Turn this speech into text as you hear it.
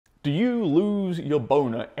Do you lose your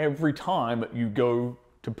boner every time you go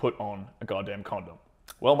to put on a goddamn condom?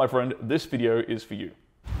 Well, my friend, this video is for you.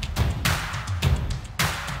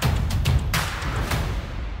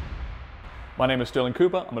 My name is Stirling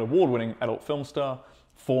Cooper. I'm an award-winning adult film star,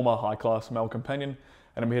 former high-class male companion,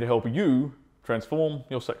 and I'm here to help you transform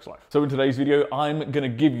your sex life. So in today's video, I'm gonna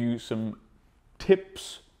give you some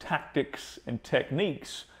tips, tactics, and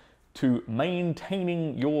techniques to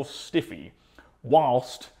maintaining your stiffy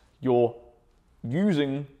whilst you're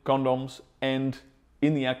using condoms and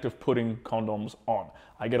in the act of putting condoms on.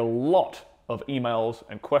 I get a lot of emails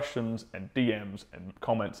and questions and DMs and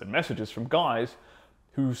comments and messages from guys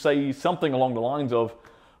who say something along the lines of,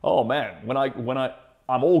 oh man,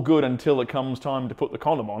 I'm all good until it comes time to put the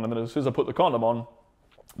condom on, and then as soon as I put the condom on,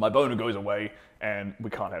 my boner goes away and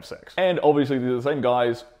we can't have sex. And obviously they're the same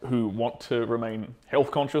guys who want to remain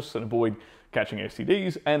health conscious and avoid catching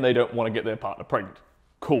STDs, and they don't want to get their partner pregnant.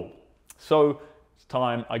 Cool. So it's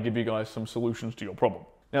time I give you guys some solutions to your problem.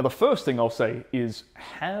 Now, the first thing I'll say is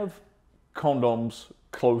have condoms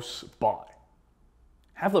close by.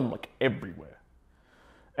 Have them like everywhere.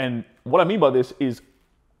 And what I mean by this is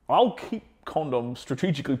I'll keep condoms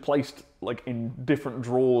strategically placed like in different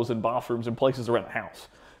drawers and bathrooms and places around the house.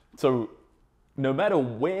 So no matter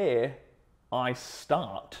where I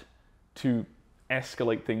start to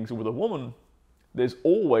escalate things with a woman, there's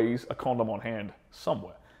always a condom on hand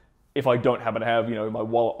somewhere. If I don't happen to have, my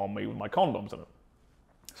wallet on me with my condoms in it.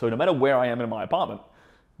 So no matter where I am in my apartment,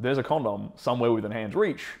 there's a condom somewhere within hand's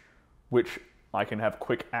reach, which I can have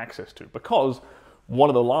quick access to. Because one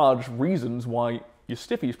of the large reasons why your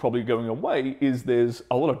stiffy is probably going away is there's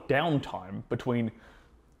a lot of downtime between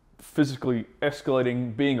physically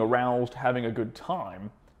escalating, being aroused, having a good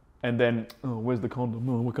time, and then, oh, where's the condom?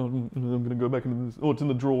 Oh, I'm gonna go back into this. Oh, it's in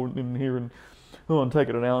the drawer in here, and oh, I'm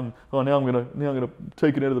taking it out. And, oh, now I'm gonna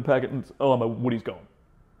take it out of the packet, and oh, my Woody's gone.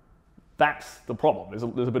 That's the problem. There's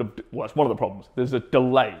a bit of, well, that's one of the problems. There's a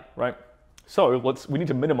delay, right? So we need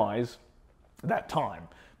to minimize that time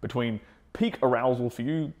between peak arousal for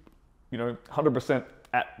you, 100%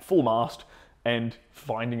 at full mast, and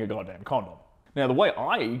finding a goddamn condom. Now, the way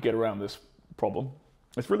I get around this problem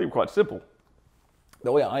is really quite simple.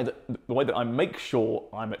 The way that I make sure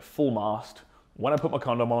I'm at full mast when I put my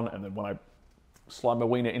condom on, and then when I slide my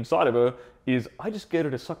wiener inside of her, is I just get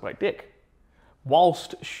her to suck my dick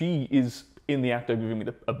whilst she is in the act of giving me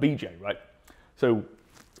a BJ, right? So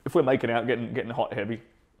if we're making out, getting hot, heavy,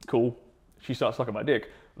 cool, she starts sucking my dick,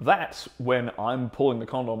 that's when I'm pulling the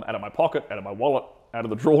condom out of my pocket, out of my wallet, out of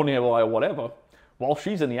the drawer nearby or whatever. While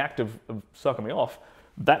she's in the act of sucking me off,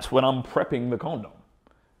 that's when I'm prepping the condom.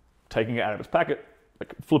 Taking it out of its packet,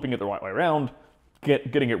 like flipping it the right way around,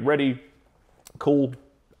 getting it ready, cool,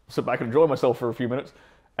 sit back and enjoy myself for a few minutes,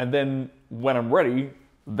 and then when I'm ready,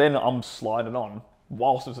 then I'm sliding on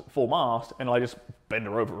whilst it's at full mast, and I just bend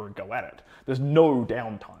her over and go at it. There's no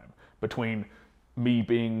downtime between me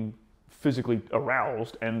being physically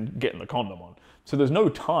aroused and getting the condom on. So there's no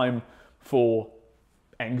time for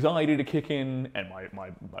anxiety to kick in and my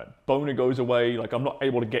boner goes away. Like I'm not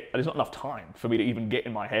able to there's not enough time for me to even get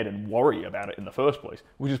in my head and worry about it in the first place,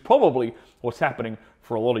 which is probably what's happening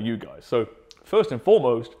for a lot of you guys. So first and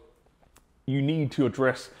foremost, you need to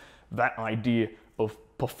address that idea of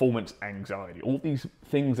performance anxiety. All these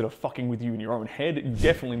things that are fucking with you in your own head, you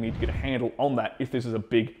definitely need to get a handle on that if this is a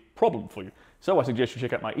big problem for you. So I suggest you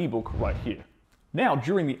check out my ebook right here. Now,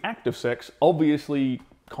 during the act of sex, obviously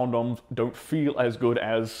condoms don't feel as good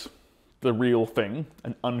as the real thing,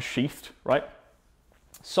 and unsheathed, right?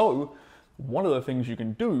 So one of the things you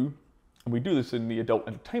can do, and we do this in the adult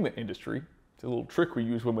entertainment industry, it's a little trick we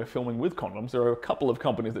use when we're filming with condoms. There are a couple of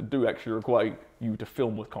companies that do actually require you to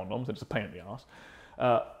film with condoms, and it's a pain in the ass.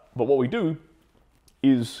 But what we do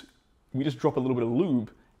is we just drop a little bit of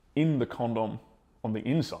lube in the condom on the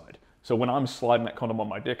inside. So when I'm sliding that condom on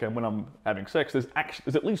my dick and when I'm having sex, there's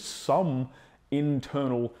at least some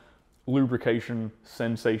internal lubrication,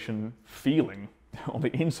 sensation, feeling on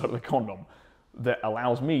the inside of the condom that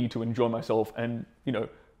allows me to enjoy myself and,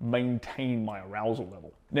 maintain my arousal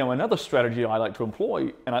level. Now, another strategy I like to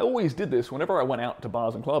employ, and I always did this whenever I went out to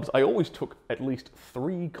bars and clubs, I always took at least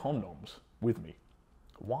 3 condoms with me.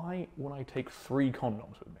 Why would I take 3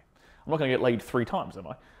 condoms with me? I'm not gonna get laid 3 times, am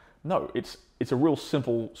I? No, it's a real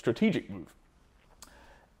simple strategic move.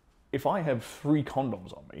 If I have 3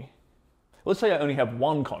 condoms on me, let's say I only have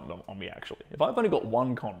 1 condom on me actually. If I've only got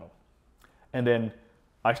 1 condom and then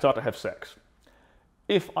I start to have sex,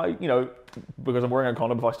 if I, because I'm wearing a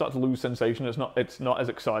condom, if I start to lose sensation, it's not as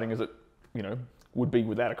exciting as it, would be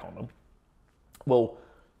without a condom. Well,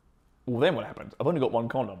 then what happens? I've only got 1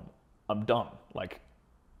 condom. I'm done. Like,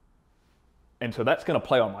 And so that's going to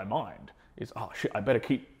play on my mind is, oh shit, I got to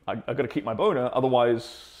keep my boner,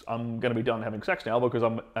 otherwise I'm going to be done having sex now because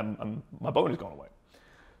my boner's gone away.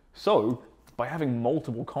 So by having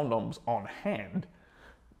multiple condoms on hand,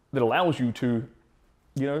 that allows you to,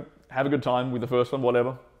 you know, have a good time with the first one,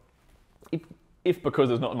 whatever. If because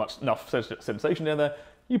there's not enough sensation down there,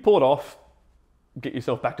 you pull it off, get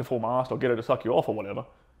yourself back to full mast, or get her to suck you off or whatever.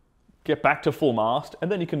 Get back to full mast,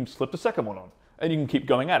 and then you can slip the second one on, and you can keep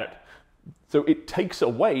going at it. So it takes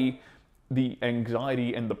away the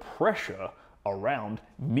anxiety and the pressure around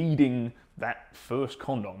needing that first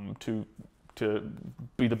condom to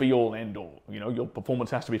be the be-all and end-all. You know, your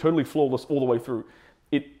performance has to be totally flawless all the way through.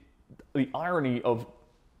 The irony of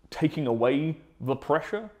taking away the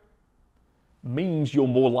pressure means you're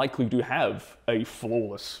more likely to have a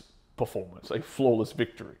flawless performance, a flawless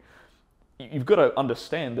victory. You've got to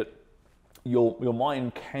understand that your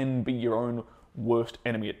mind can be your own worst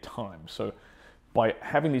enemy at times. So by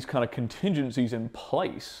having these kind of contingencies in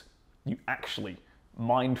place, you actually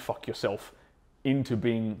mind fuck yourself into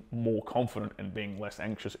being more confident and being less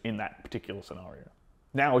anxious in that particular scenario.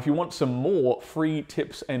 Now, if you want some more free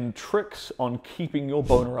tips and tricks on keeping your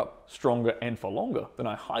boner up stronger and for longer, then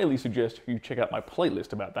I highly suggest you check out my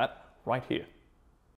playlist about that right here.